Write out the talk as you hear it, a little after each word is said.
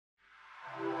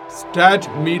Stat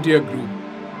Media Group,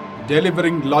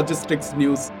 delivering logistics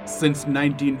news since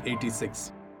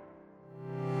 1986.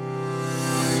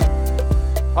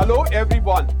 Hello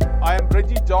everyone, I am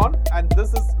Reggie John and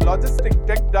this is Logistic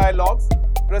Tech Dialogues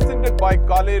presented by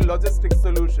Kale Logistics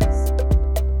Solutions.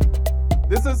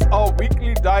 This is our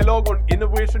weekly dialogue on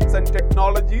innovations and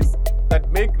technologies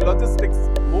that make logistics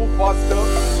move faster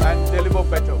and deliver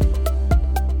better.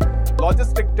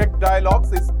 Logistic Tech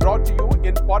Dialogues is brought to you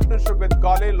in partnership with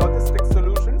Kale Logistics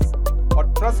Solutions, a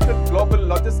trusted global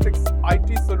logistics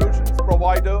IT solutions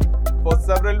provider for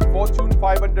several Fortune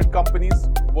 500 companies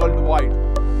worldwide.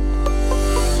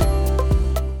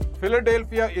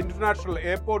 Philadelphia International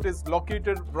Airport is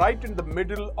located right in the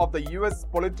middle of the US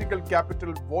political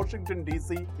capital Washington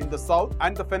DC in the south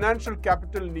and the financial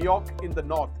capital New York in the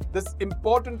north. This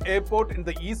important airport in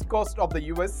the east coast of the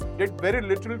US did very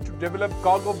little to develop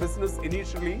cargo business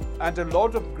initially, and a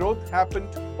lot of growth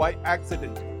happened by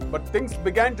accident. But things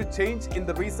began to change in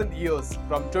the recent years.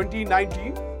 From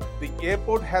 2019, the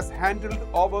airport has handled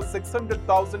over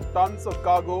 600,000 tons of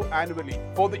cargo annually.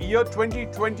 For the year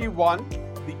 2021,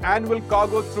 the annual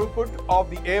cargo throughput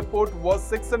of the airport was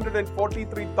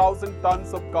 643,000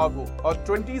 tons of cargo. A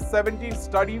 2017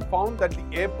 study found that the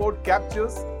airport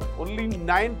captures only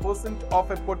 9% of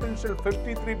a potential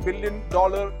 $53 billion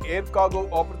air cargo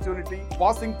opportunity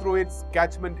passing through its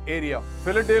catchment area.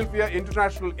 Philadelphia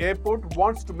International Airport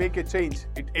wants to make a change.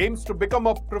 It aims to become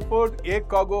a preferred air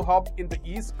cargo hub in the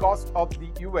east coast of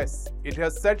the US. It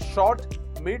has set short,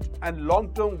 mid, and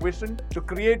long-term vision to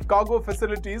create cargo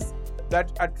facilities that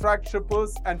attract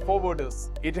shippers and forwarders.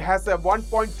 It has a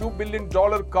 $1.2 billion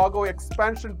cargo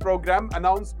expansion program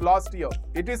announced last year.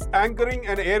 It is anchoring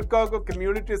an air cargo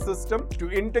community system to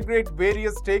integrate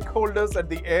various stakeholders at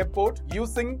the airport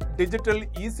using digital,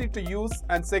 easy-to-use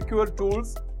and secure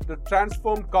tools to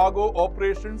transform cargo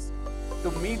operations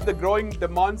to meet the growing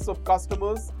demands of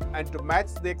customers and to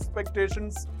match the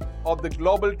expectations of the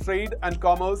global trade and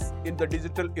commerce in the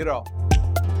digital era.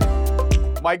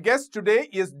 My guest today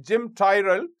is Jim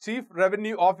Tyrrell, Chief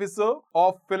Revenue Officer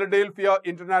of Philadelphia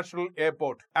International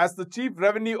Airport. As the Chief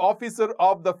Revenue Officer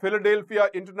of the Philadelphia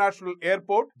International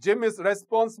Airport, Jim is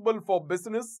responsible for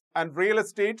business and real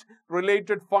estate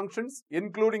related functions,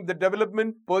 including the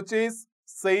development, purchase,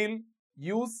 sale,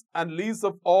 use and lease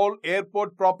of all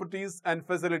airport properties and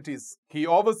facilities. He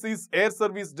oversees air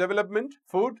service development,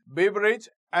 food, beverage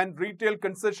and retail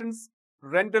concessions,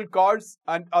 rental cars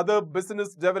and other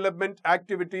business development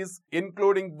activities,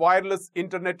 including wireless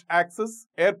internet access,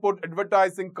 airport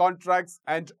advertising contracts,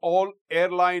 and all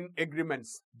airline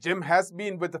agreements. Jim has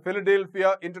been with the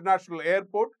Philadelphia International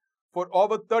Airport for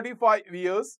over 35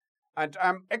 years, and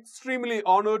I'm extremely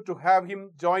honored to have him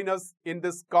join us in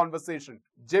this conversation.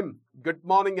 Jim, good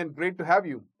morning and great to have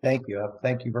you. Thank you.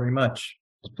 Thank you very much.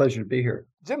 It's a pleasure to be here.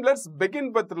 Jim, let's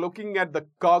begin with looking at the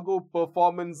cargo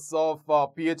performance of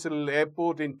PHL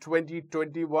Airport in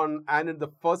 2021 and in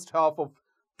the first half of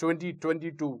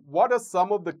 2022. What are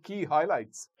some of the key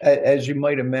highlights? As you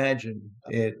might imagine,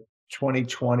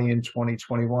 2020 and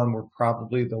 2021 were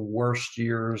probably the worst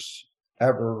years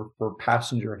ever for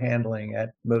passenger handling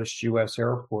at most U.S.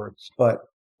 airports. But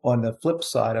on the flip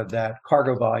side of that,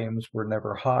 cargo volumes were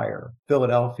never higher.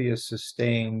 Philadelphia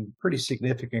sustained pretty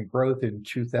significant growth in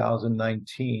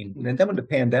 2019. And then when the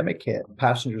pandemic hit,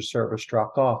 passenger service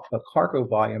dropped off, but cargo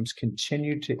volumes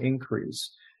continued to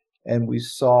increase. And we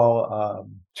saw a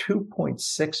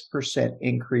 2.6%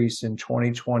 increase in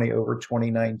 2020 over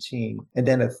 2019, and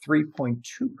then a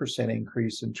 3.2%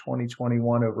 increase in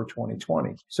 2021 over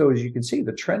 2020. So as you can see,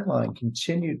 the trend line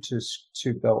continued to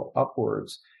go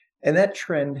upwards. And that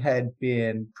trend had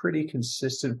been pretty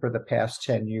consistent for the past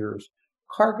 10 years.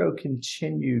 Cargo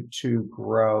continued to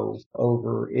grow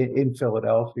in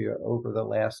Philadelphia over the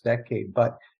last decade.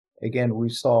 But again, we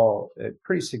saw a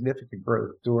pretty significant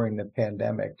growth during the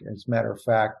pandemic. As a matter of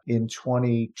fact, in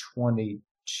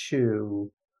 2021,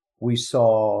 we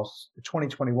saw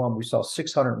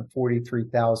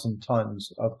 643,000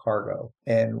 tons of cargo.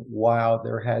 And while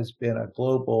there has been a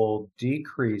global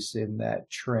decrease in that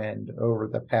trend over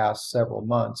the past several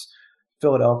months,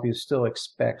 Philadelphia still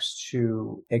expects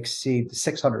to exceed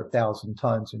 600,000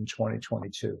 tons in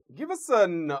 2022. Give us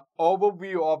an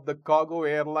overview of the cargo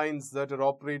airlines that are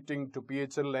operating to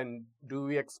PHL, and do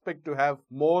we expect to have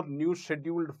more new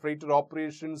scheduled freighter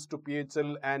operations to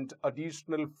PHL and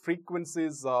additional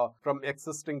frequencies from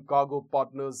existing cargo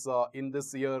partners in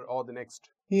this year or the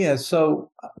next? Yeah, so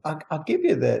I'll give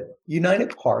you that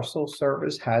United Parcel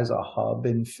Service has a hub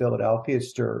in Philadelphia.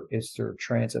 It's their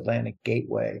transatlantic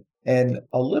gateway. And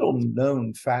a little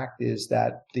known fact is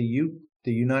that the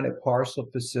the United Parcel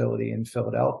facility in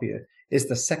Philadelphia is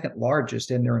the second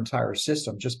largest in their entire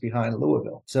system, just behind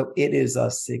Louisville. So it is a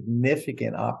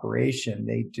significant operation.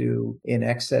 They do in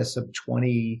excess of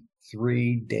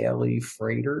 23 daily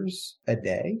freighters a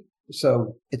day.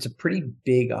 So it's a pretty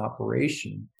big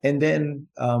operation. And then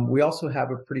we also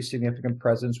have a pretty significant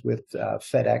presence with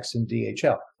FedEx and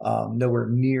DHL, nowhere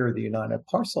near the United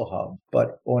Parcel Hub.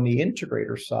 But on the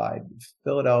integrator side,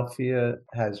 Philadelphia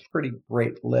has pretty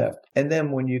great lift. And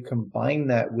then when you combine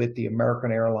that with the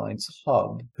American Airlines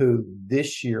hub, who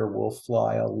this year will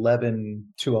fly 11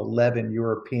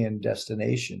 European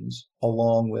destinations,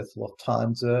 along with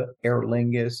Lufthansa, Aer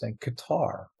Lingus, and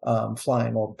Qatar,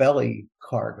 flying all belly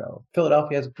cargo.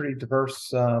 Philadelphia has a pretty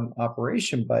diverse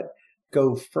operation, but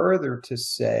go further to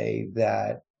say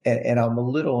that, and I'm a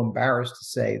little embarrassed to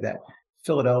say that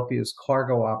Philadelphia's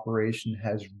cargo operation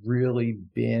has really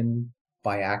been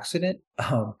by accident.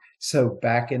 So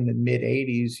back in the mid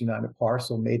 80s, United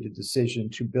Parcel made the decision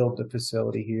to build the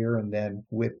facility here. And then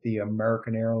with the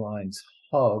American Airlines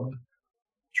hub,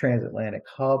 transatlantic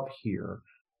hub here,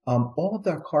 all of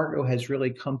their cargo has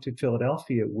really come to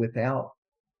Philadelphia without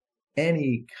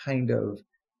any kind of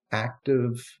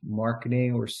active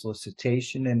marketing or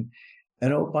solicitation.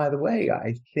 And oh, by the way,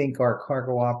 I think our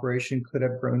cargo operation could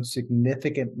have grown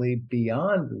significantly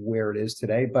beyond where it is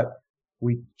today, but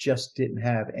we just didn't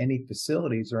have any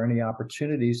facilities or any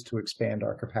opportunities to expand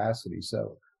our capacity.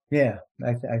 So yeah,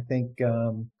 I think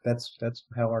that's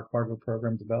how our cargo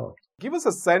program developed. Give us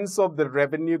a sense of the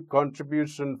revenue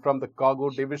contribution from the cargo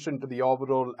division to the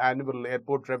overall annual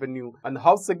airport revenue, and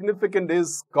how significant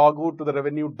is cargo to the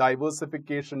revenue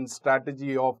diversification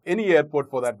strategy of any airport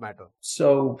for that matter?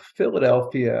 So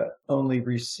Philadelphia only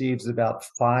receives about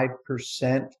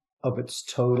 5% of its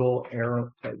total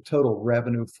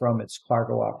revenue from its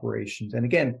cargo operations. And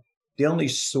again, the only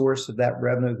source of that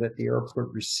revenue that the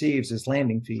airport receives is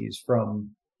landing fees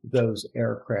from those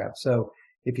aircraft. So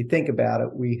if you think about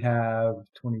it, we have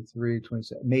 23,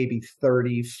 27, maybe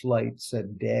 30 flights a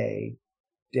day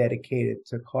dedicated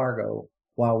to cargo,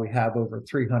 while we have over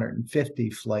 350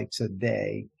 flights a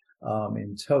day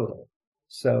in total.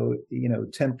 So,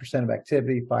 10% of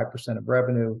activity, 5% of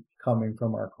revenue coming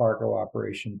from our cargo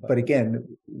operation. But again,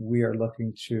 we are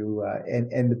looking to,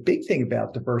 and the big thing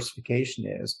about diversification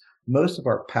is most of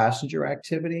our passenger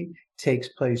activity takes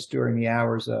place during the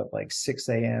hours of like 6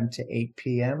 a.m. to 8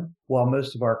 p.m., while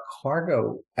most of our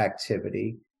cargo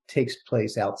activity takes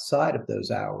place outside of those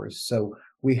hours. So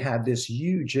we have this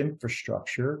huge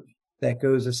infrastructure that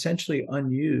goes essentially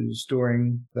unused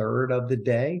during a third of the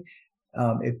day.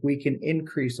 If we can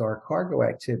increase our cargo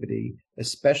activity,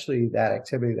 especially that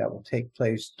activity that will take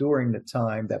place during the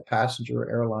time that passenger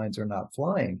airlines are not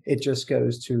flying, it just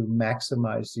goes to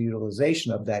maximize the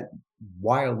utilization of that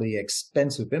wildly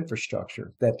expensive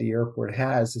infrastructure that the airport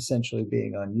has, essentially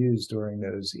being unused during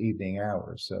those evening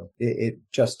hours. So it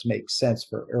just makes sense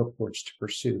for airports to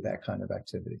pursue that kind of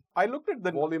activity. I looked at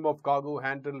the volume of cargo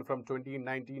handled from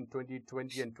 2019,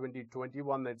 2020, and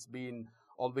 2021. It's been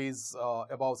always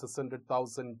about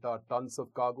 600,000 tons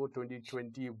of cargo.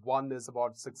 2021 is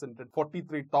about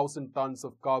 643,000 tons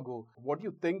of cargo. What do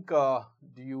you think? Do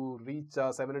you reach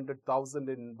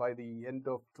 700,000 by the end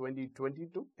of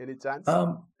 2022? Any chance?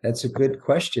 That's a good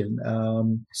question.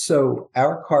 So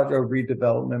our cargo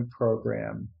redevelopment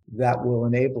program that will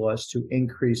enable us to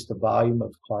increase the volume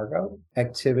of cargo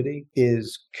activity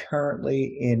is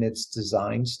currently in its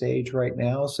design stage right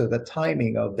now. So the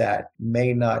timing of that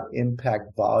may not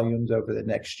impact volumes over the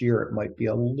next year. It might be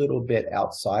a little bit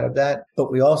outside of that. But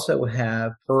we also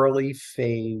have early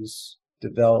phase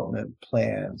development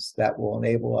plans that will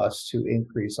enable us to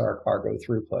increase our cargo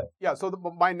throughput. Yeah, so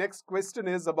my next question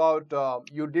is about,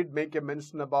 you did make a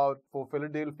mention about for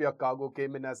Philadelphia, cargo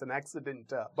came in as an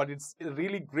accident, but it's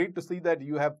really great to see that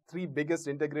you have three biggest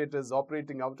integrators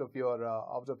operating out of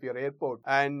your airport.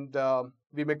 And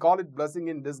we may call it blessing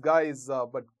in disguise,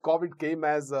 but COVID came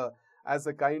as a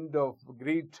kind of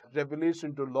great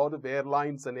revelation to a lot of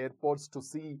airlines and airports to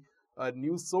see a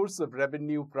new source of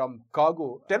revenue from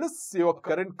cargo. Tell us your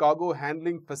current cargo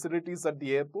handling facilities at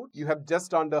the airport. You have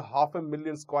just under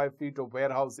 500,000 square feet of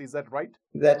warehouse. Is that right?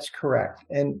 That's correct.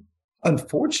 And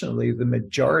unfortunately, the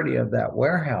majority of that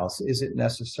warehouse isn't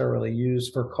necessarily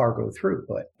used for cargo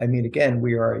throughput. I mean, again,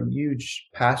 we are a huge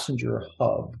passenger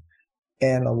hub,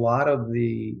 and a lot of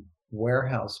the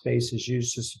warehouse space is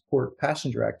used to support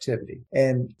passenger activity.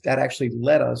 And that actually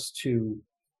led us to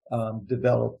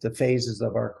develop the phases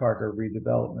of our cargo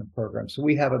redevelopment program. So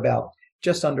we have about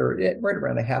just under right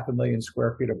around 500,000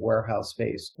 square feet of warehouse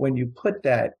space. When you put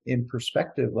that in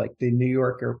perspective, like the New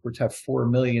York airports have 4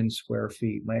 million square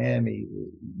feet, Miami,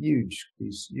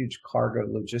 these huge cargo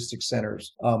logistics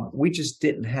centers. We just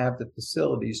didn't have the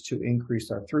facilities to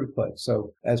increase our throughput.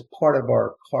 So as part of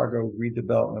our cargo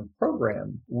redevelopment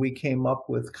program, we came up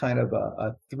with kind of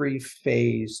a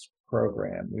three-phased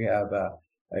program. We have a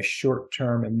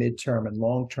short-term and mid-term and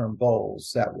long-term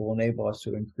goals that will enable us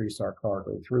to increase our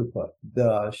cargo throughput.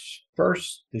 The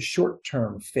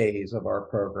short-term phase of our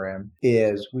program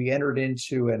is we entered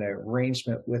into an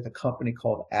arrangement with a company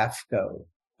called AFCO,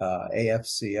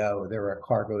 AFCO. They're a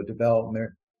cargo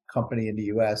development company in the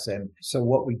U.S. And so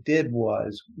what we did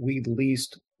was we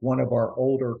leased one of our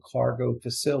older cargo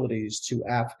facilities to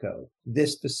AFCO.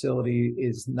 This facility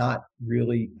is not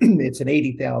really, it's an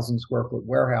 80,000 square foot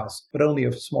warehouse, but only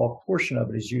a small portion of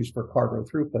it is used for cargo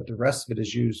throughput. The rest of it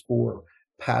is used for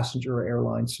passenger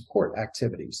airline support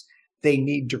activities. They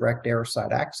need direct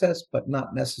airside access, but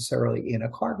not necessarily in a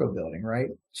cargo building, right?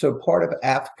 So part of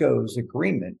AFCO's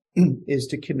agreement is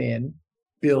to come in,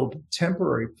 build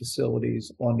temporary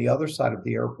facilities on the other side of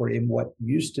the airport in what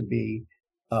used to be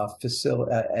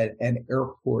an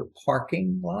airport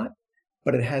parking lot,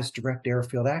 but it has direct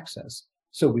airfield access.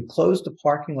 So we closed the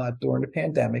parking lot during the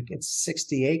pandemic. It's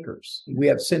 60 acres. We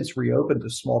have since reopened a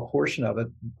small portion of it,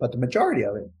 but the majority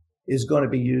of it is going to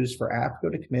be used for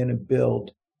AFCO to come in and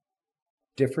build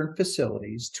different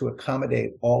facilities to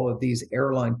accommodate all of these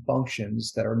airline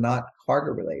functions that are not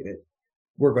cargo related.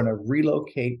 We're going to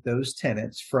relocate those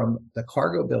tenants from the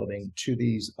cargo building to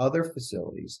these other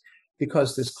facilities,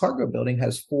 because this cargo building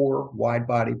has 4 wide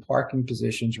body parking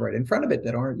positions right in front of it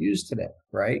that aren't used today,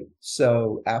 right?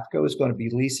 So AFCO is going to be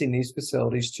leasing these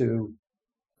facilities to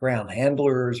ground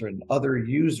handlers and other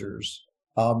users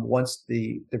once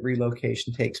the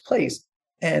relocation takes place,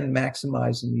 and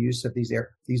maximizing the use of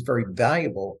these very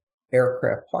valuable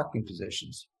aircraft parking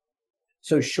positions.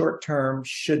 So short term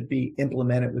should be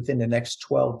implemented within the next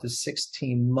 12 to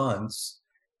 16 months.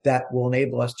 That will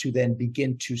enable us to then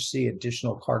begin to see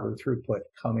additional cargo throughput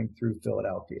coming through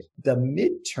Philadelphia. The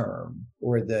midterm,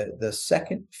 or the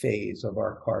second phase of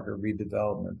our cargo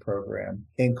redevelopment program,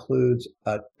 includes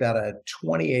about a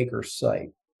 20-acre site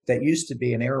that used to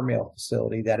be an airmail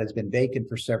facility that has been vacant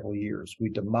for several years. We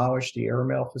demolished the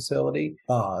airmail facility.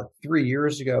 3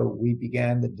 years ago, we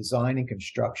began the design and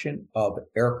construction of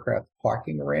aircraft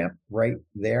parking ramp right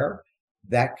there.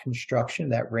 That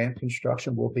ramp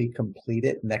construction will be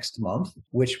completed next month,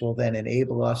 which will then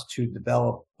enable us to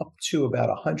develop up to about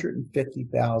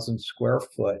 150,000 square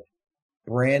foot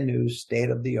brand new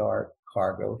state-of-the-art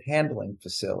cargo handling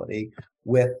facility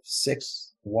with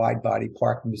 6 wide body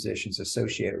parking positions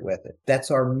associated with it. That's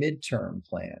our midterm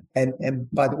plan. And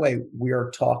by the way, we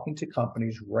are talking to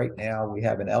companies right now. We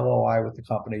have an LOI with the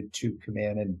company to come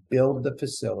in and build the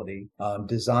facility.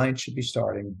 Design should be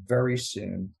starting very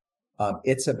soon.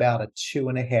 It's about a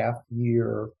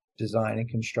 2.5-year design and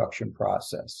construction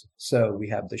process. So we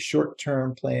have the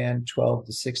short-term plan, 12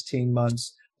 to 16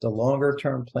 months, the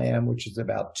longer-term plan, which is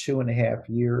about 2.5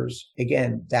 years.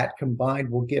 Again, that combined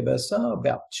will give us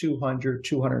about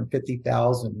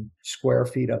 250,000 square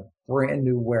feet of brand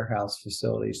new warehouse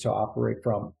facilities to operate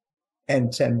from,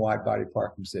 and 10 wide body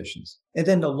parking positions. And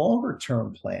then the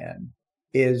longer-term plan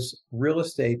is real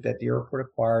estate that the airport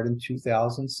acquired in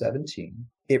 2017.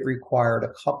 It required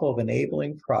a couple of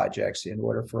enabling projects in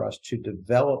order for us to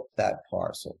develop that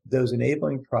parcel. Those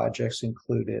enabling projects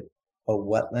included a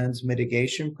wetlands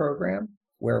mitigation program,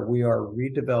 where we are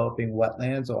redeveloping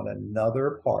wetlands on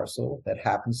another parcel that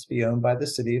happens to be owned by the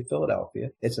city of Philadelphia.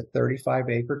 It's a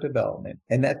 35-acre development,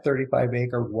 and that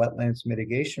 35-acre wetlands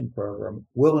mitigation program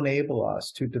will enable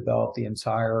us to develop the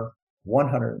entire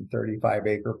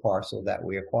 135-acre parcel that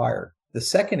we acquired. The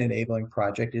second enabling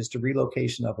project is the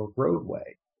relocation of a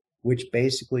roadway, which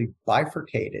basically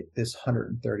bifurcated this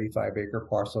 135-acre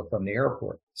parcel from the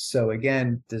airport. So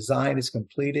again, design is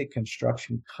completed,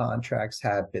 construction contracts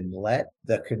have been let.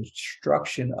 The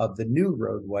construction of the new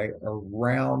roadway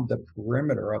around the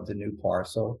perimeter of the new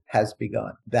parcel has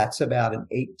begun. That's about an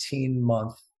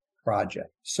 18-month project.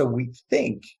 So we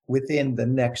think within the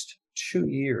next 2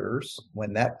 years,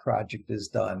 when that project is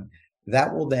done,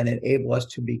 that will then enable us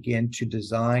to begin to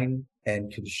design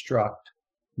and construct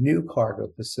new cargo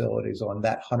facilities on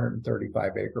that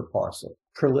 135-acre parcel.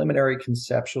 Preliminary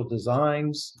conceptual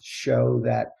designs show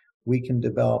that we can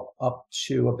develop up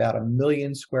to about 1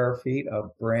 million square feet of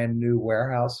brand new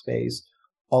warehouse space,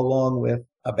 along with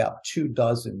about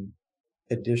 24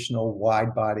 additional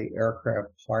wide body aircraft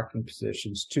parking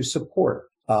positions to support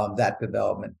that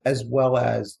development, as well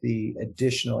as the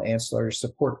additional ancillary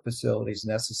support facilities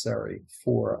necessary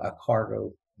for a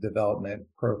cargo development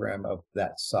program of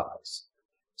that size.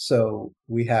 So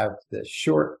we have the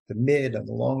short, the mid, and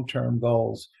the long-term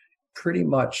goals pretty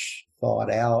much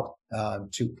thought out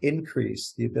to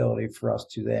increase the ability for us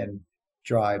to then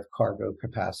drive cargo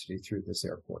capacity through this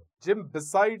airport. Jim,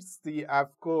 besides the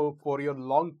AFCO, for your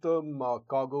long-term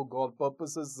cargo goal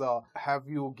purposes, have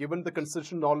you given the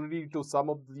concession already to some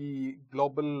of the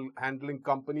global handling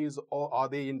companies, or are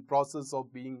they in process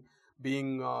of being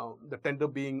the tender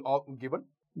being given?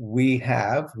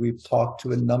 We've talked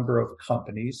to a number of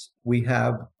companies. We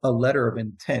have a letter of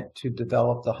intent to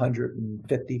develop the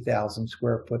 150,000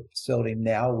 square foot facility.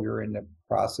 Now we're in the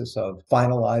process of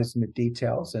finalizing the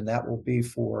details, and that will be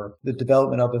for the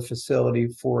development of a facility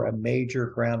for a major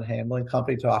ground handling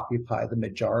company to occupy the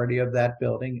majority of that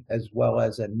building, as well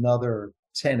as another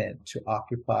tenant to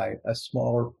occupy a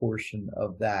smaller portion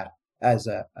of that as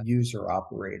a user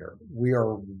operator. We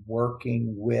are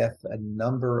working with a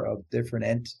number of different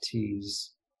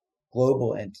entities,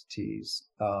 global entities,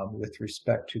 with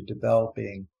respect to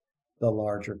developing the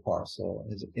larger parcel.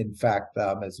 In fact,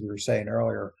 as we were saying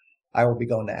earlier, I will be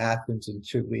going to Athens in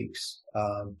 2 weeks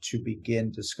to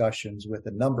begin discussions with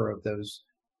a number of those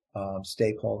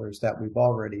stakeholders that we've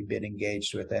already been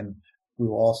engaged with. And we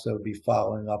will also be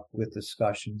following up with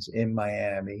discussions in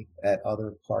Miami at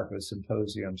other cargo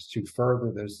symposiums to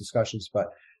further those discussions.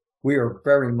 But we are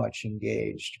very much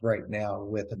engaged right now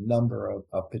with a number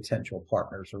of potential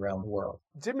partners around the world.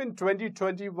 Jim, in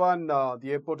 2021, the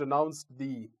airport announced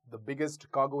the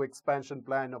biggest cargo expansion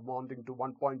plan amounting to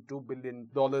 $1.2 billion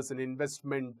in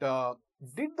investment.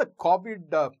 Did the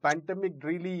COVID pandemic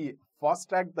really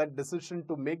fast-track that decision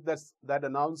to make that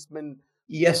announcement?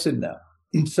 Yes and no.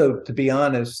 So to be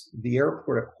honest, the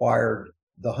airport acquired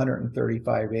the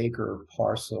 135-acre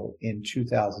parcel in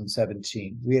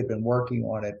 2017. We had been working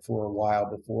on it for a while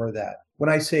before that. When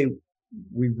I say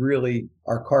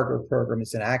our cargo program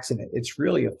is an accident, it's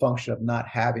really a function of not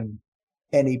having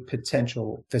any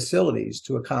potential facilities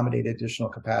to accommodate additional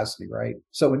capacity, right?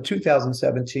 So in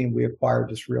 2017, we acquired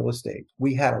this real estate.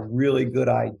 We had a really good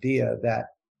idea that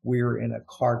we were in a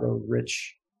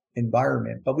cargo-rich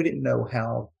environment, but we didn't know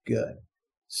how good.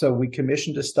 So we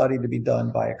commissioned a study to be done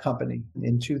by a company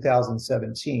in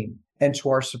 2017. And to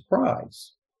our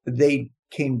surprise, they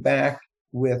came back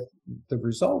with the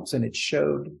results, and it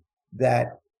showed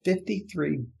that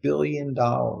 $53 billion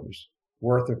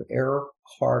worth of air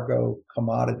cargo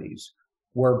commodities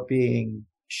were being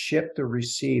shipped or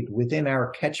received within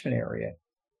our catchment area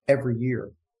every year.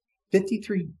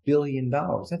 $53 billion.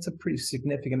 That's a pretty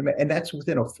significant amount. And that's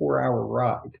within a 4-hour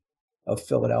ride of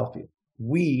Philadelphia.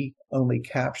 We only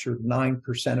captured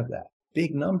 9% of that.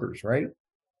 Big numbers, right?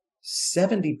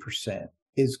 70%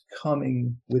 is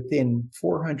coming within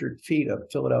 400 feet of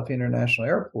Philadelphia International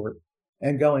Airport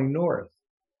and going north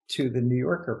to the New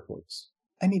York airports.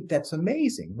 I mean, that's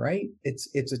amazing, right? It's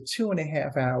a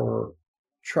 2.5-hour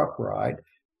truck ride,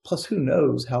 plus who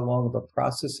knows how long of a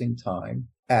processing time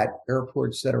at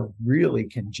airports that are really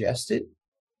congested.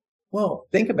 Well,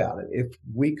 think about it. If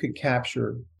we could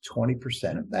capture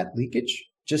 20% of that leakage,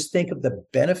 just think of the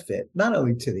benefit, not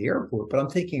only to the airport, but I'm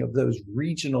thinking of those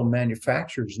regional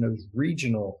manufacturers and those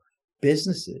regional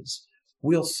businesses.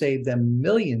 We'll save them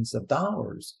millions of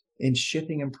dollars in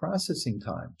shipping and processing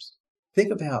times.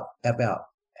 Think about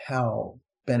how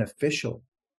beneficial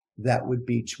that would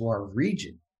be to our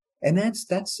region. And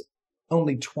that's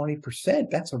only 20%.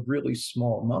 That's a really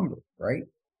small number, right?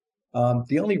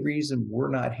 The only reason we're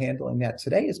not handling that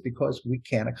today is because we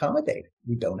can't accommodate it.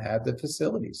 We don't have the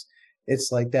facilities.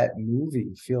 It's like that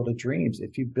movie, Field of Dreams.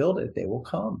 If you build it, they will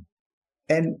come.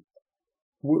 And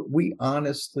we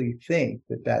honestly think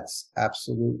that that's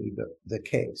absolutely the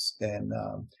case. And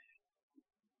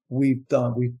we've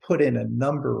put in a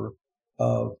number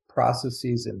of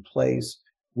processes in place.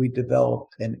 We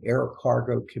developed an air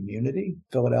cargo community,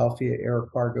 Philadelphia Air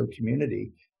Cargo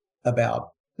Community, about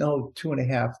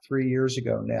 2.5, 3 years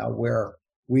ago now, where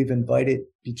we've invited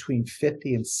between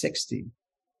 50 and 60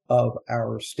 of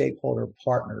our stakeholder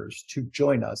partners to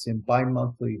join us in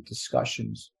bi-monthly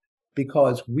discussions,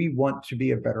 because we want to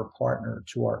be a better partner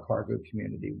to our cargo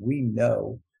community. We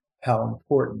know how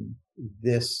important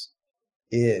this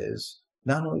is,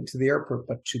 not only to the airport,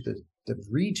 but to the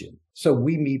region. So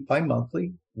we meet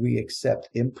bi-monthly, we accept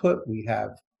input, we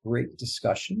have great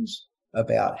discussions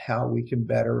about how we can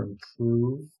better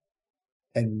improve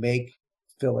and make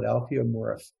Philadelphia a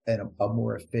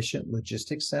more efficient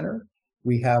logistics center.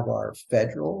 We have our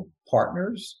federal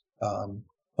partners,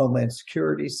 Homeland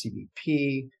Security,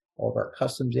 CBP, all of our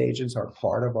customs agents are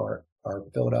part of our our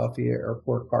Philadelphia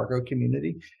airport cargo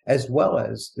community, as well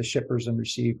as the shippers and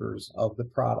receivers of the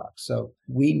product. So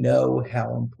we know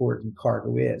how important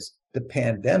cargo is. The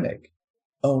pandemic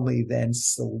only then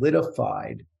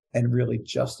solidified and really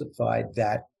justified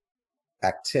that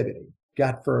activity.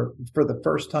 Got for the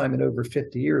first time in over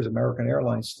 50 years, American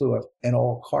Airlines flew an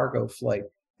all cargo flight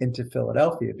into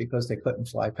Philadelphia because they couldn't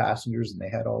fly passengers and they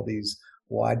had all these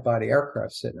wide body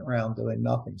aircraft sitting around doing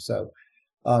nothing. So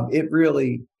it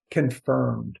really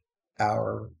confirmed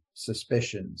our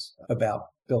suspicions about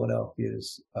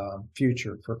Philadelphia's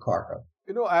future for cargo.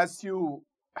 As you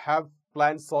have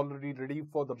plans already ready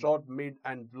for the short, mid,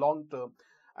 and long term,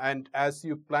 and as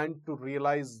you plan to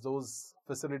realize those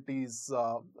facilities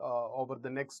over the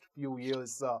next few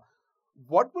years,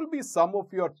 what will be some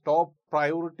of your top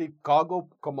priority cargo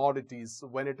commodities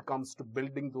when it comes to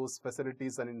building those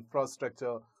facilities and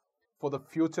infrastructure for the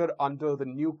future under the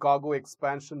new cargo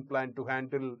expansion plan to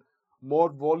handle more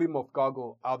volume of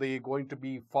cargo? Are they going to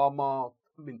be pharma,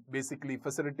 basically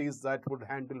facilities that would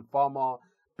handle pharma,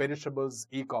 perishables,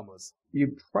 e-commerce?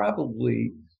 You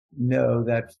probably know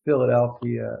that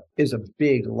Philadelphia is a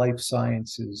big life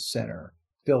sciences center.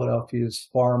 Philadelphia's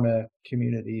pharma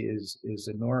community is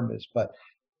enormous. But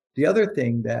the other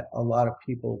thing that a lot of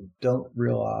people don't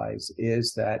realize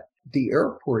is that the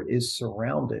airport is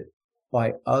surrounded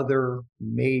by other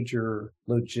major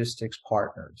logistics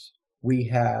partners. We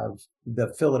have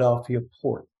the Philadelphia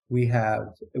port. We have,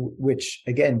 which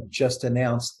again, just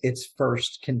announced its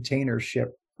first container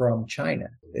ship from China.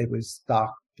 It was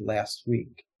docked last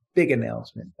week. Big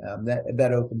announcement.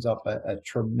 That opens up a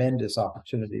tremendous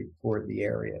opportunity for the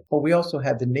area. But we also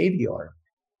have the Navy Yard.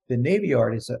 The Navy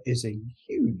Yard is a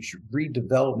huge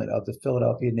redevelopment of the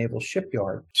Philadelphia Naval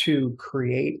Shipyard to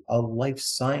create a life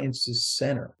sciences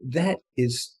center that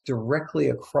is directly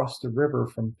across the river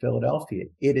from Philadelphia.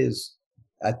 It is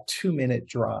a 2-minute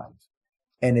drive,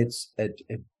 and it's an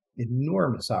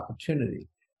enormous opportunity.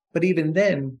 But even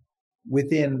then,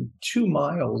 within 2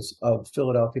 miles of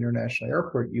Philadelphia International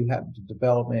Airport, you have the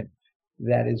development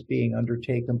that is being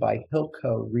undertaken by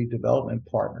Hilco Redevelopment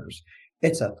Partners.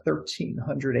 It's a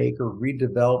 1,300-acre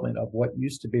redevelopment of what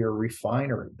used to be a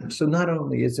refinery. So not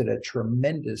only is it a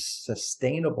tremendous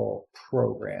sustainable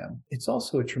program, it's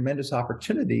also a tremendous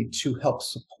opportunity to help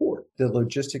support the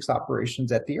logistics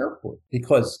operations at the airport,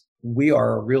 because we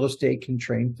are a real estate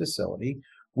constrained facility.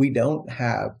 We don't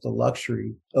have the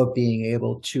luxury of being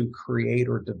able to create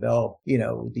or develop,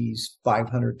 these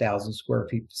 500,000 square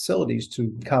feet facilities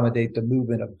to accommodate the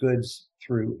movement of goods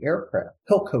through aircraft.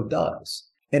 Hilco does.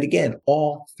 And again,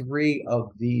 all 3 of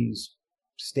these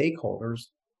stakeholders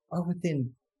are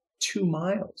within 2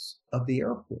 miles of the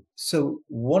airport. So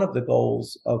one of the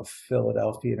goals of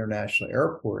Philadelphia International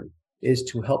Airport is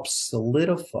to help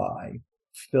solidify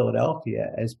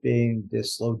Philadelphia as being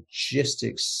this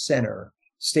logistics center,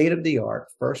 state-of-the-art,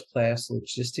 first-class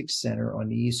logistics center on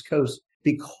the East Coast,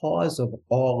 because of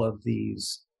all of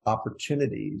these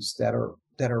opportunities that are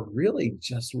really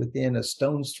just within a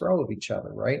stone's throw of each other,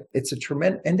 right? It's a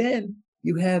tremendous, and then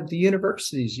you have the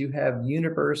universities. You have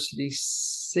University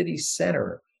City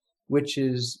Center, which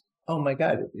is, oh my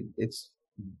God, it's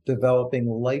developing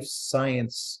life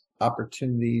science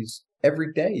opportunities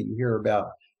every day. You hear about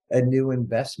a new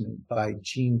investment by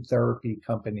gene therapy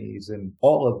companies and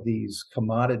all of these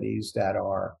commodities that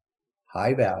are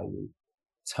high value,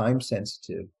 time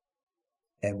sensitive.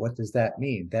 And what does that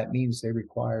mean? That means they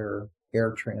require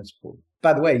air transport.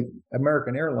 By the way,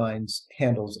 American Airlines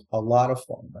handles a lot of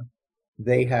pharma.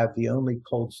 They have the only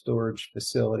cold storage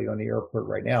facility on the airport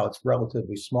right now. It's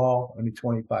relatively small, only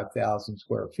 25,000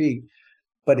 square feet,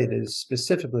 but it is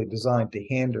specifically designed to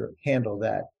handle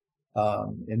that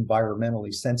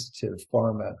environmentally sensitive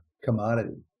pharma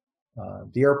commodity.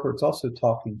 The airport's also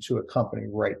talking to a company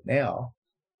right now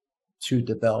to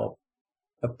develop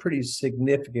a pretty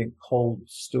significant cold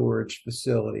storage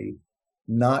facility,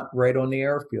 not right on the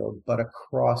airfield, but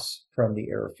across from the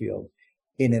airfield,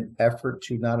 in an effort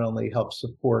to not only help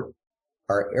support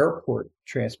our airport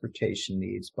transportation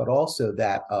needs, but also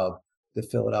that of the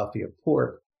Philadelphia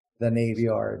port, the Navy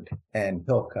Yard, and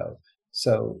Hilco.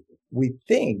 So we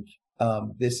think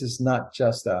this is not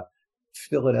just a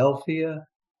Philadelphia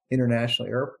International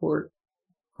Airport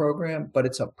program, but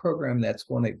it's a program that's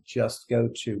going to just go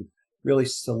to really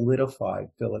solidify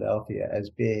Philadelphia as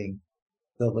being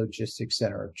the logistics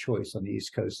center of choice on the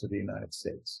East Coast of the United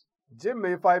States. Jim,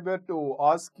 if I were to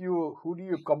ask you, who do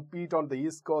you compete on the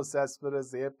East Coast as far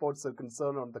as airports are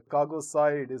concerned on the cargo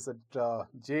side? Is it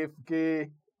JFK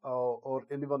or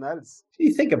anyone else? If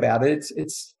you think about it,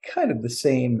 it's kind of the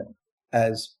same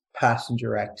as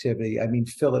passenger activity. I mean,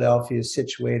 Philadelphia is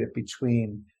situated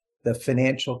between the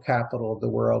financial capital of the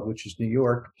world, which is New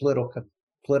York,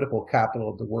 political capital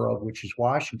of the world, which is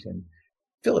Washington.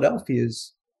 Philadelphia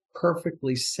is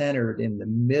perfectly centered in the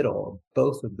middle of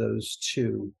both of those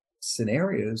two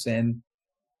scenarios.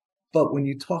 But when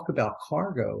you talk about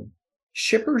cargo,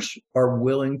 shippers are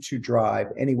willing to drive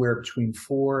anywhere between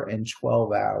 4 and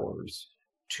 12 hours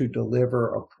to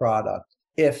deliver a product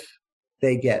if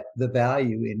they get the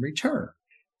value in return.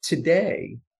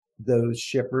 Today, those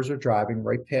shippers are driving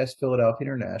right past Philadelphia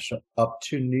International up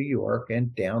to New York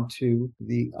and down to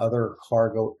the other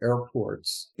cargo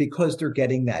airports because they're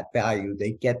getting that value.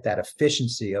 They get that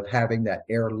efficiency of having that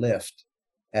airlift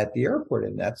at the airport.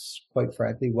 And that's quite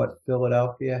frankly what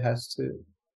Philadelphia has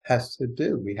to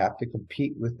do. We have to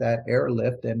compete with that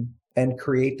airlift and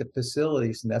create the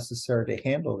facilities necessary to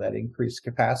handle that increased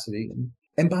capacity.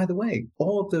 And by the way,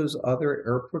 all of those other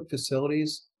airport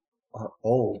facilities are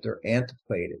old, they're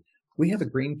antiquated. We have a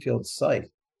greenfield site.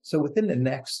 So within the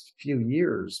next few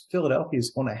years, Philadelphia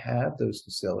is going to have those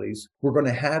facilities. We're going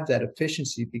to have that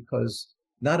efficiency because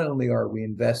not only are we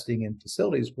investing in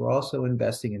facilities, we're also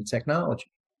investing in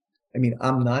technology. I mean,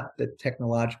 I'm not the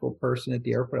technological person at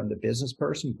the airport. I'm the business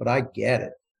person, but I get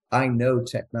it. I know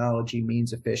technology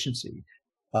means efficiency.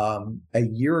 A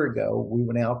year ago, we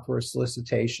went out for a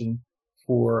solicitation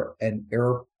for an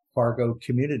air cargo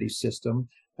community system,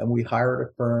 and we hired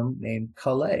a firm named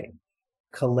Kale.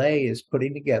 Kale is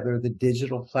putting together the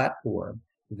digital platform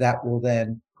that will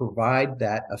then provide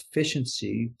that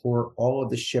efficiency for all of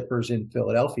the shippers in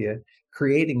Philadelphia,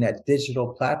 creating that digital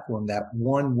platform, that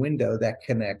one window that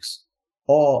connects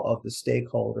all of the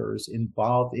stakeholders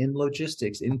involved in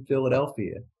logistics in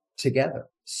Philadelphia together.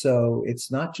 So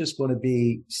it's not just going to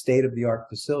be state-of-the-art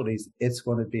facilities. It's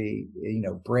going to be,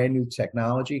 brand new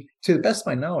technology. To the best of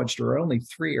my knowledge, there are only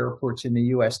 3 airports in the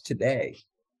U.S. today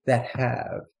that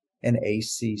have an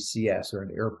ACCS or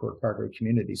an airport cargo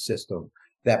community system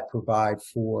that provide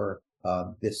for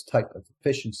this type of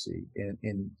efficiency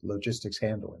in logistics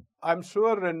handling. I'm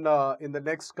sure in the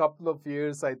next couple of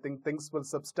years, I think things will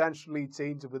substantially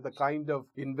change with the kind of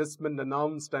investment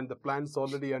announced and the plans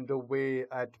already underway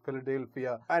at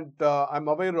Philadelphia. And I'm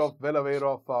well aware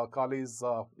of Kale's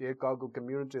air cargo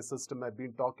community system. I've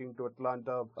been talking to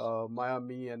Atlanta,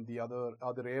 Miami, and the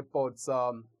other airports.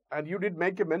 And you did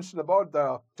make a mention about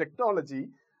the technology.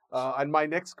 And my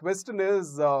next question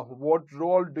is, what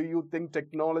role do you think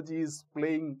technology is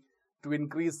playing to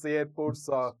increase the airport's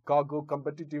cargo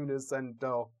competitiveness, and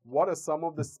what are some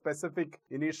of the specific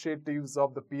initiatives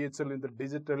of the PHL in the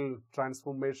digital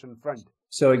transformation front?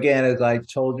 So again, as I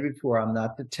told you before, I'm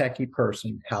not the techie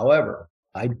person. However,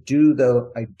 I do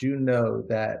know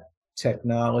that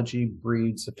technology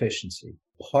breeds efficiency.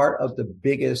 Part of the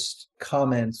biggest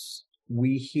comments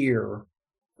we hear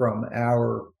from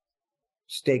our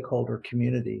stakeholder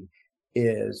community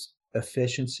is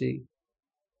efficiency,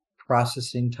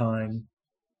 processing time,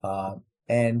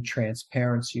 and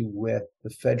transparency with the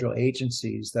federal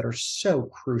agencies that are so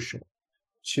crucial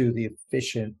to the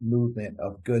efficient movement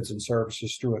of goods and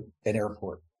services through an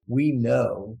airport. We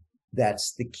know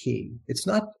that's the key. It's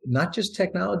not just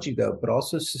technology though, but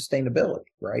also sustainability,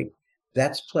 right?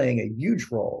 That's playing a huge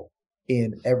role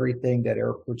in everything that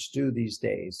airports do these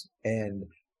days. And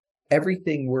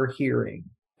everything we're hearing,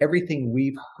 everything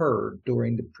we've heard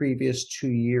during the previous 2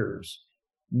 years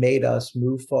made us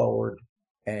move forward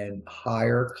and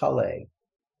hire Kale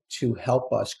to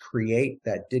help us create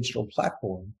that digital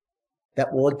platform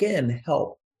that will again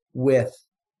help with,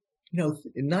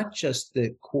 not just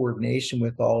the coordination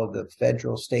with all of the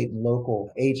federal, state, and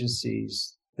local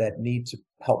agencies that need to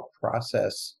help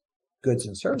process goods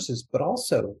and services, but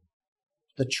also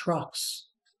the trucks,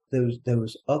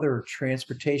 those other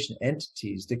transportation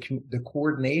entities, the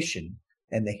coordination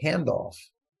and the handoff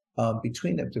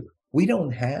between them. We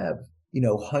don't have,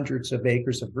 hundreds of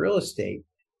acres of real estate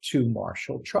to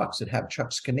marshal trucks and have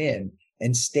trucks come in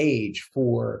and stage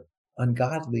for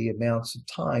ungodly amounts of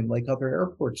time like other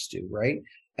airports do, right?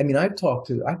 I mean, I've talked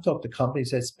to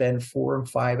companies that spend 4 and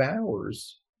 5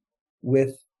 hours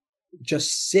with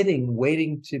just sitting,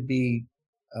 waiting to be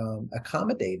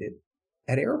accommodated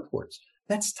at airports.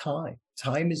 That's time.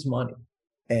 Time is money.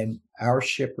 And our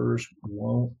shippers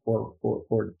won't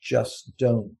or just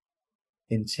don't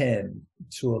intend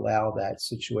to allow that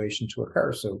situation to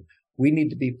occur. So we need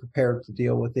to be prepared to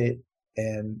deal with it.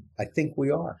 And I think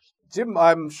we are. Jim,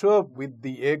 I'm sure with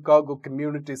the air cargo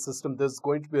community system, there's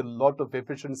going to be a lot of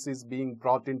efficiencies being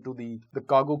brought into the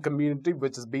cargo community,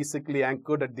 which is basically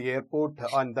anchored at the airport.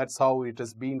 And that's how it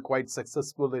has been quite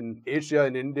successful in Asia,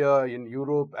 in India, in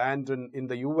Europe, and in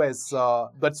the US.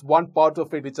 That's one part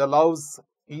of it, which allows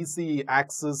easy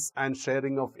access and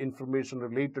sharing of information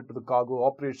related to the cargo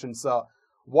operations.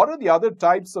 What are the other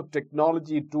types of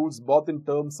technology tools, both in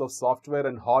terms of software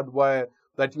and hardware,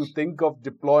 that you think of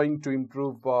deploying to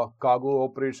improve cargo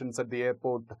operations at the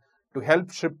airport to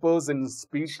help shippers in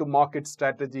speed to market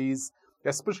strategies,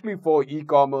 especially for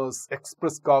e-commerce,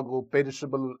 express cargo,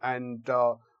 perishable, and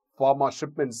pharma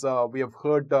shipments? We have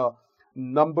heard a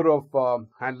number of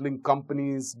handling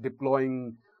companies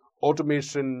deploying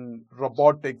automation,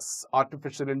 robotics,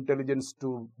 artificial intelligence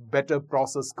to better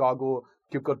process cargo,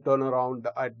 quicker turnaround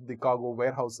at the cargo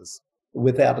warehouses.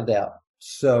 Without a doubt.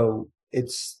 So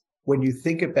it's when you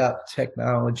think about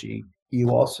technology, you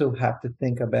also have to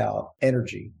think about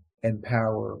energy and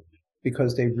power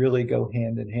because they really go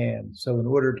hand in hand. So in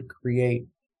order to create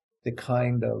the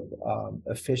kind of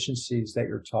efficiencies that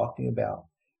you're talking about,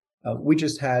 we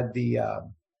just had the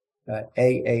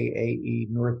AAAE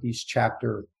Northeast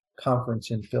Chapter Conference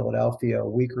in Philadelphia a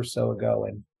week or so ago.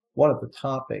 And one of the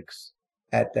topics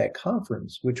at that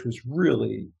conference, which was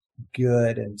really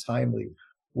good and timely,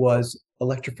 was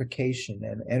electrification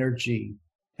and energy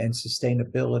and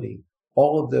sustainability.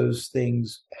 All of those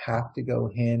things have to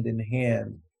go hand in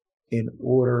hand in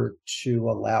order to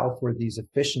allow for these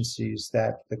efficiencies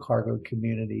that the cargo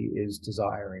community is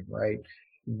desiring, right?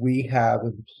 We have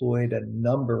employed a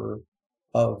number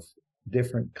of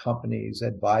different companies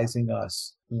advising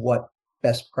us what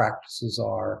best practices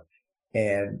are.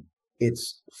 And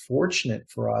it's fortunate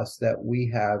for us that we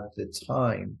have the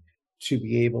time to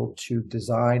be able to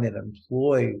design and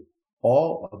employ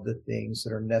all of the things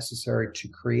that are necessary to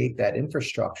create that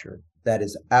infrastructure that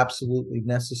is absolutely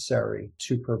necessary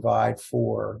to provide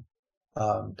for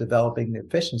developing the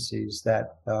efficiencies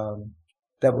that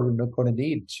we're going to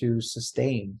need to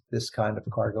sustain this kind of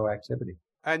cargo activity.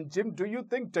 And Jim, do you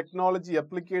think technology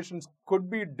applications could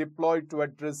be deployed to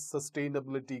address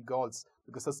sustainability goals?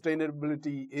 Because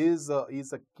sustainability is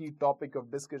a key topic of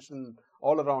discussion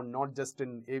all around, not just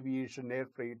in aviation, air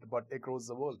freight, but across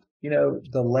the world. You know,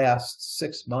 the last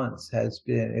 6 months has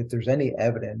been, if there's any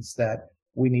evidence that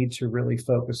we need to really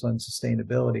focus on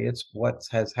sustainability, it's what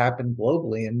has happened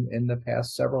globally in the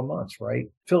past several months, right?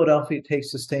 Philadelphia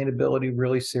takes sustainability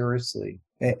really seriously.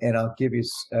 And I'll give you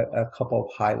a couple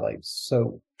of highlights.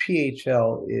 So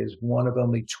PHL is one of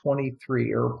only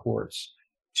 23 airports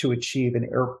to achieve an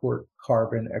airport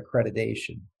carbon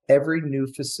accreditation. Every new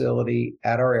facility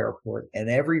at our airport and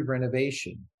every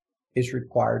renovation is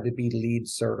required to be LEED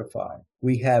certified.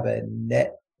 We have a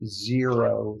net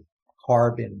zero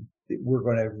carbon that we're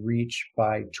going to reach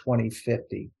by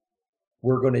 2050.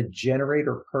 We're going to generate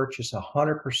or purchase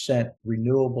 100%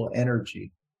 renewable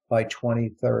energy by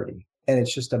 2030. And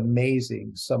it's just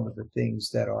amazing some of the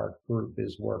things that our group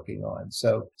is working on.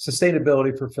 So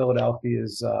sustainability for Philadelphia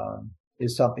is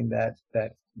something that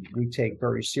we take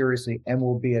very seriously and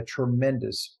will be a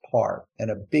tremendous part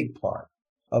and a big part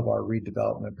of our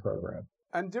redevelopment program.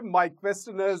 And Jim, my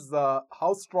question is,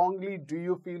 how strongly do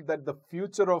you feel that the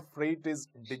future of freight is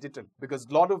digital? Because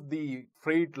a lot of the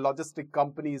freight logistic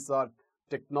companies are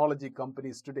technology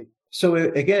companies today. So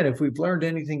again, if we've learned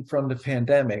anything from the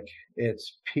pandemic,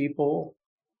 it's people's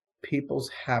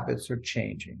habits are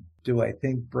changing. Do I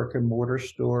think brick and mortar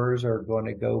stores are going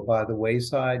to go by the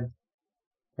wayside?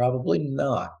 Probably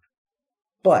not.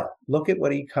 But look at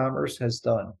what e-commerce has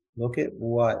done. Look at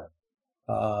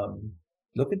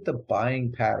the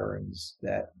buying patterns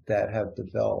that have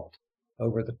developed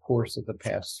over the course of the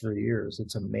past 3 years.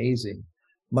 It's amazing.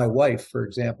 My wife, for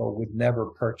example, would never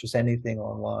purchase anything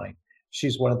online.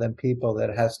 She's one of them people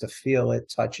that has to feel it,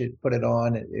 touch it, put it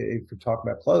on. If you're talking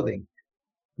about clothing,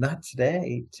 not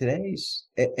today.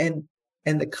 And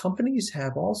the companies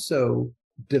have also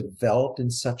developed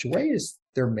in such a way as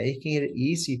they're making it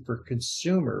easy for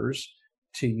consumers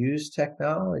to use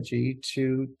technology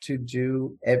to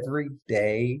do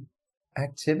everyday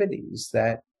activities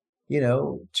that,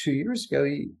 2 years ago,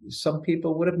 some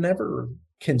people would have never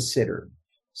considered.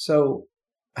 So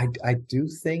I do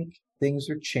think things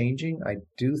are changing. I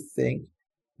do think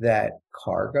that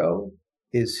cargo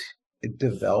is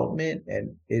development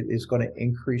and it is going to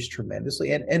increase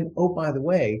tremendously. And oh, by the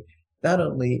way, not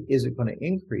only is it going to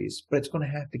increase, but it's going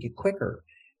to have to get quicker.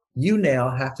 You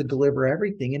now have to deliver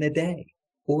everything in a day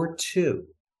or two.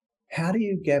 How do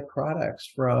you get products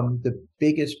from the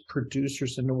biggest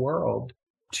producers in the world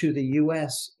to the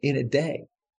US in a day?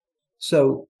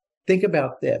 So think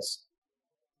about this.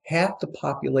 Half the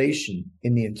population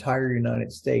in the entire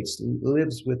United States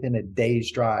lives within a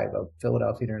day's drive of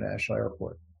Philadelphia International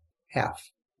Airport. Half.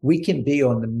 We can be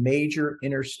on the major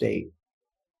interstate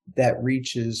that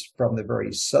reaches from the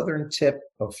very southern tip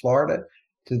of Florida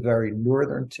to the very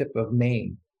northern tip of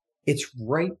Maine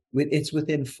It's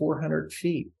within 400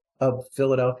 feet of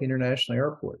Philadelphia International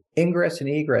Airport. Ingress and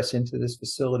egress into this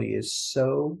facility is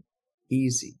so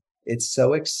easy. It's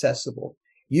so accessible.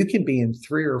 You can be in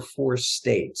 3 or 4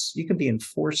 states. You can be in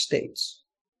 4 states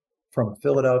from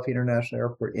Philadelphia International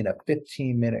Airport in a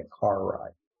 15-minute car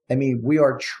ride. I mean, we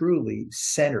are truly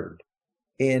centered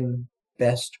in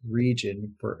best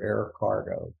region for air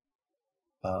cargo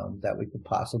that we could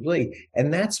possibly.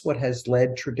 And that's what has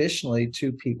led traditionally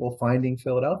to people finding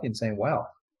Philadelphia and saying, wow,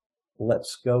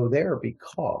 let's go there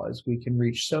because we can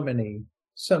reach so many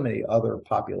other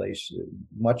population,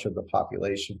 much of the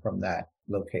population from that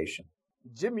location.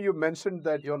 Jim, you mentioned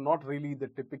that you're not really the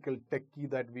typical techie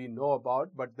that we know about,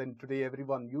 but then today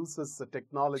everyone uses the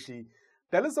technology.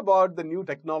 Tell us about the new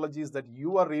technologies that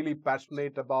you are really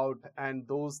passionate about and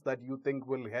those that you think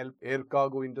will help air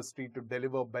cargo industry to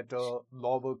deliver better,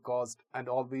 lower cost, and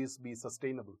always be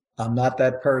sustainable. I'm not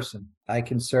that person. I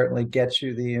can certainly get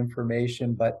you the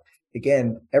information, but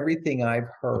again, everything I've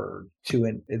heard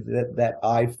that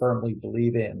I firmly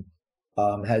believe in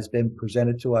has been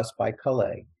presented to us by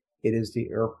Kale. It is the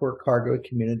airport cargo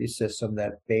community system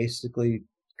that basically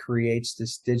creates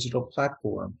this digital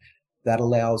platform that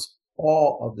allows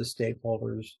all of the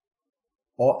stakeholders,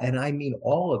 and I mean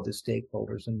all of the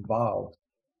stakeholders involved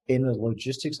in the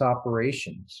logistics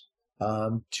operations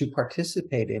to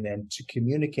participate in and to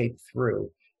communicate through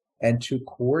and to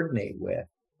coordinate with.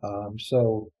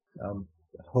 So I'm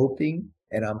hoping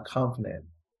and I'm confident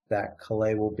that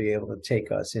Kale will be able to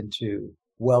take us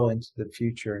well into the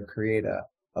future and create a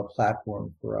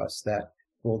platform for us that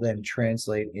will then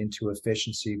translate into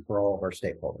efficiency for all of our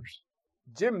stakeholders.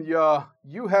 Jim,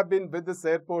 you have been with this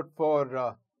airport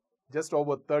for just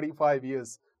over 35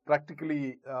 years.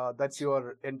 Practically, that's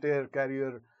your entire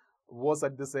career was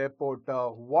at this airport.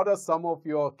 What are some of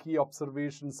your key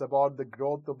observations about the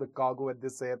growth of the cargo at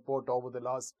this airport over the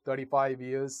last 35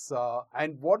 years?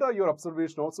 And what are your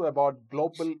observations also about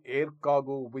global air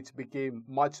cargo, which became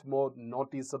much more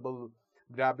noticeable,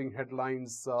 grabbing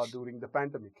headlines during the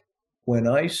pandemic? When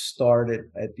I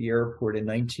started at the airport in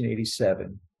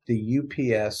 1987, the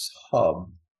UPS hub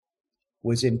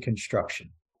was in construction.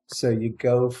 So you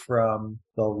go from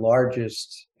the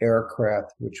largest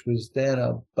aircraft, which was then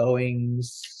a Boeing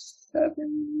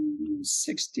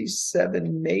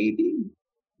 767, maybe,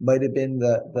 might have been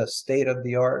the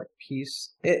state-of-the-art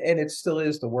piece, and it still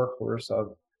is the workhorse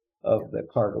of the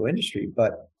cargo industry.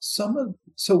 But so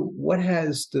what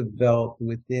has developed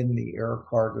within the air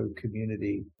cargo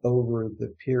community over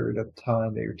the period of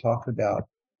time that you're talking about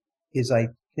is, I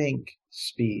think,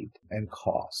 speed and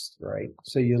cost, right?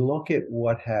 So you look at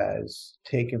what has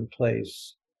taken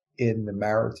place in the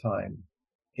maritime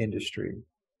industry,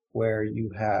 where you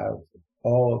have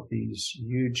all of these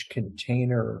huge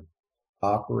container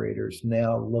operators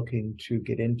now looking to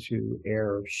get into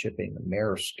air shipping,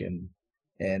 Maersk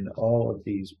and all of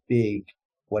these big,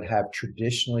 what have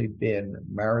traditionally been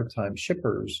maritime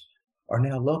shippers, are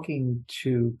now looking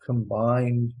to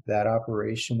combine that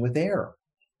operation with air.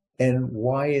 And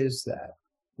why is that?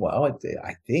 Well,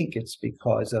 I think it's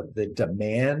because of the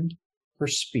demand for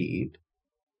speed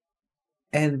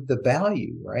and the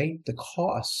value, right? The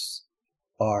costs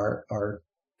are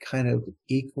kind of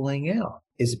equaling out.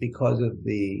 Is it because of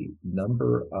the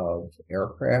number of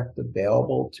aircraft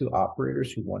available to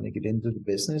operators who want to get into the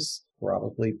business?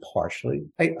 Probably partially.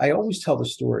 I always tell the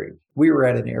story. We were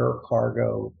at an air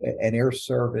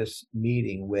service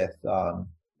meeting with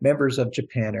members of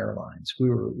Japan Airlines. We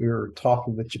were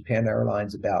talking with Japan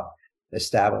Airlines about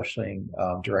establishing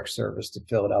direct service to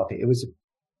Philadelphia. It was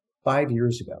 5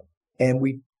 years ago, and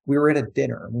we were at a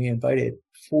dinner, and we invited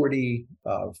 40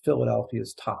 of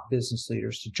Philadelphia's top business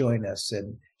leaders to join us,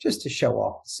 and just to show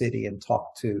off the city and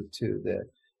talk to the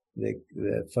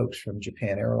folks from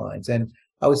Japan Airlines. And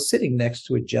I was sitting next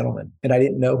to a gentleman, and I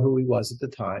didn't know who he was at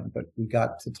the time, but we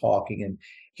got to talking, and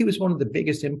he was one of the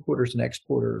biggest importers and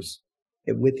exporters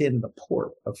within the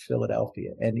port of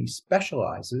Philadelphia, and he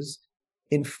specializes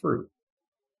in fruit,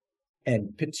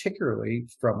 and particularly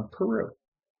from Peru.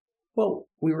 Well,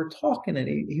 we were talking, and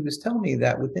he was telling me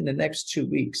that within the next 2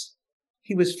 weeks,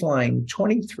 he was flying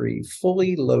 23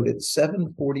 fully loaded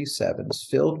 747s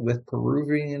filled with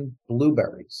Peruvian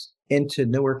blueberries into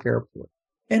Newark Airport.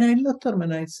 And I looked at him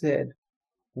and I said,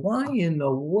 why in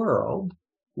the world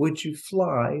would you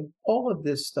fly all of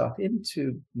this stuff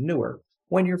into Newark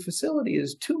when your facility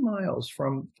is 2 miles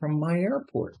from my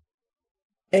airport?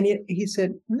 And he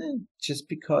said, just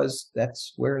because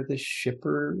that's where the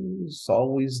shipper's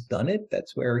always done it.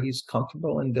 That's where he's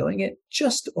comfortable in doing it.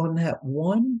 Just on that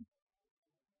one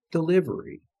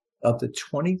delivery of the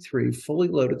 23 fully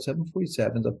loaded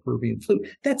 747s of Peruvian flew.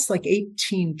 That's like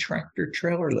 18 tractor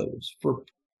trailer loads per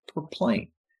plane.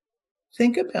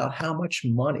 Think about how much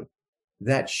money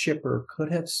that shipper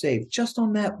could have saved just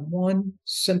on that one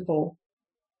simple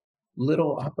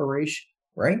little operation,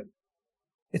 right?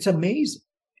 It's amazing.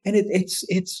 And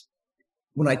it's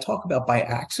when I talk about by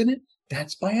accident,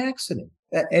 that's by accident.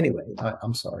 Anyway,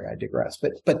 I'm sorry, I digress.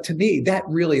 But to me, that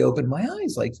really opened my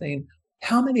eyes, like saying,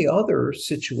 how many other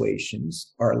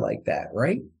situations are like that,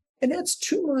 right? And that's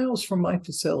 2 miles from my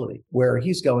facility, where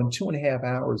he's going 2.5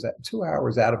 hours, 2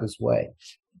 hours out of his way,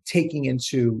 taking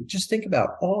into, just think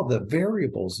about all the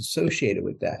variables associated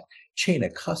with that chain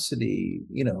of custody,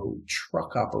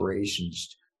 truck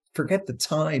operations, forget the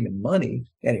time and money.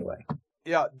 Anyway.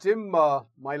 Yeah, Jim,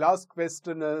 my last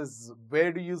question is,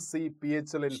 where do you see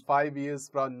PHL in 5 years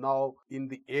from now in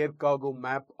the air cargo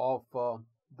map of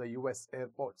the US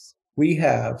airports? We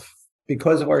have,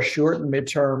 because of our short and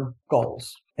midterm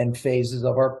goals and phases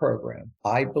of our program,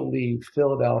 I believe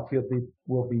Philadelphia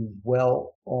will be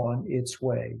well on its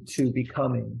way to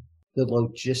becoming the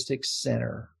logistics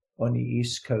center on the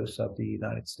East Coast of the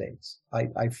United States.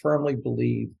 I firmly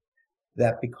believe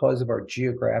that because of our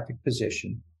geographic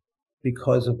position,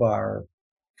 because of our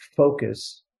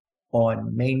focus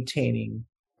on maintaining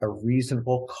a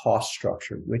reasonable cost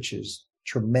structure, which is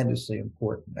tremendously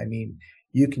important. I mean,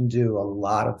 you can do a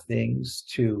lot of things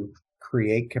to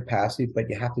create capacity, but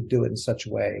you have to do it in such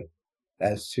a way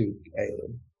as to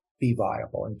be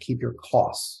viable and keep your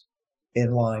costs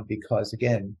in line, because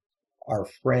again, our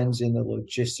friends in the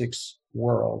logistics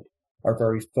world are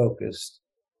very focused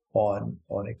on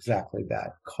exactly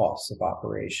that, costs of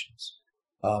operations.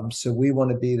 So we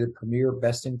want to be the premier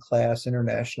best-in-class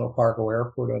international cargo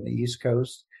airport on the East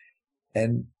Coast.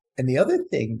 And the other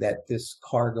thing that this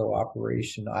cargo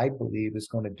operation, I believe, is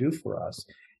going to do for us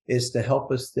is to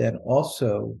help us then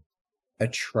also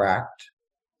attract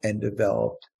and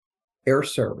develop air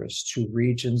service to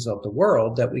regions of the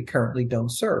world that we currently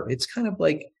don't serve. It's kind of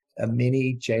like a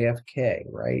mini JFK,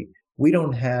 right? We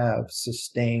don't have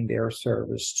sustained air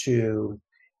service to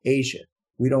Asia.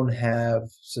 We don't have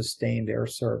sustained air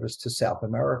service to South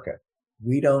America.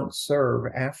 We don't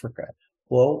serve Africa.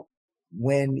 Well,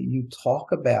 when you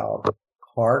talk about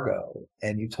cargo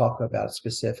and you talk about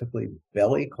specifically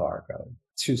belly cargo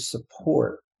to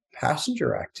support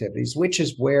passenger activities, which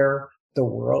is where the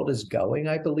world is going,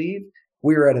 I believe.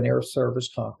 We were at an air service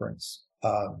conference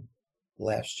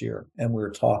last year, and we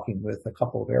were talking with a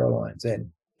couple of airlines, and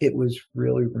it was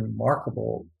really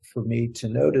remarkable for me to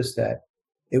notice that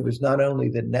it was not only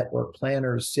the network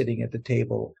planners sitting at the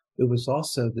table, it was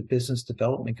also the business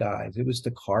development guys. It was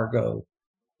the cargo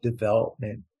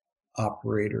development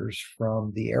operators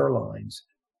from the airlines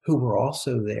who were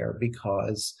also there,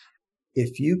 because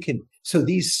if you can, so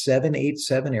these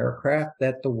 787 aircraft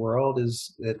that the world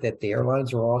is, that the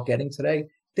airlines are all getting today,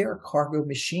 they're cargo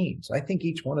machines. I think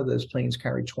each one of those planes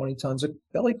carry 20 tons of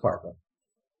belly cargo.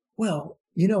 Well,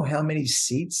 you know how many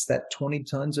seats that 20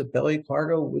 tons of belly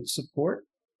cargo would support?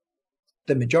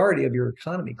 The majority of your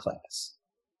economy class.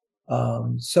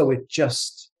 So it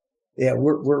just, yeah,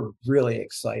 we're really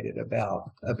excited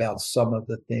about some of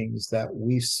the things that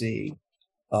we see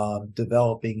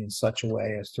developing in such a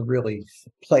way as to really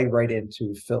play right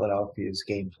into Philadelphia's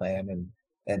game plan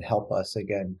and help us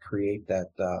again create that.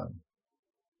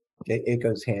 It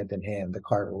goes hand in hand, the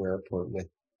cargo airport, with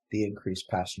the increased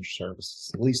passenger services,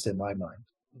 at least in my mind.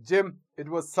 Jim, it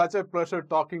was such a pleasure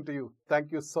talking to you.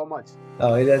 Thank you so much.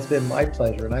 Oh, it has been my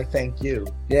pleasure, and I thank you.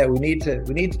 Yeah, we need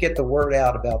to get the word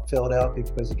out about Philadelphia,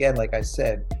 because again, like I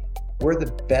said, we're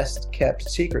the best kept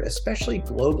secret, especially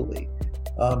globally,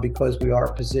 because we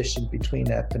are positioned between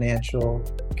that financial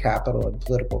capital and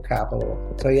political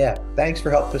capital. So yeah, thanks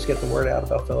for helping us get the word out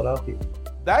about Philadelphia.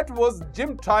 That was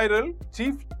Jim Tyrrell,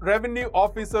 Chief Revenue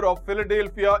Officer of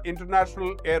Philadelphia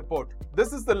International Airport.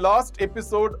 This is the last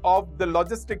episode of the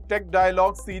Logistic Tech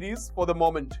Dialogue series for the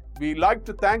moment. We like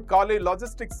to thank Kale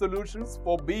Logistics Solutions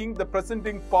for being the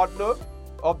presenting partner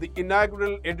of the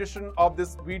inaugural edition of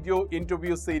this video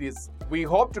interview series. We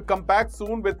hope to come back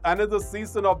soon with another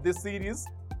season of this series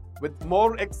with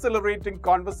more accelerating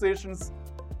conversations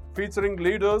featuring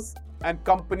leaders and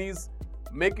companies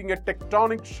making a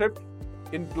tectonic shift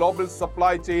in global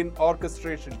supply chain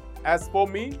orchestration. As for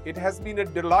me, it has been a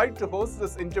delight to host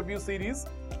this interview series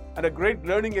and a great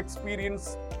learning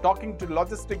experience talking to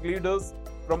logistic leaders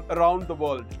from around the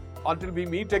world. Until we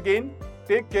meet again,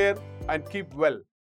 take care and keep well.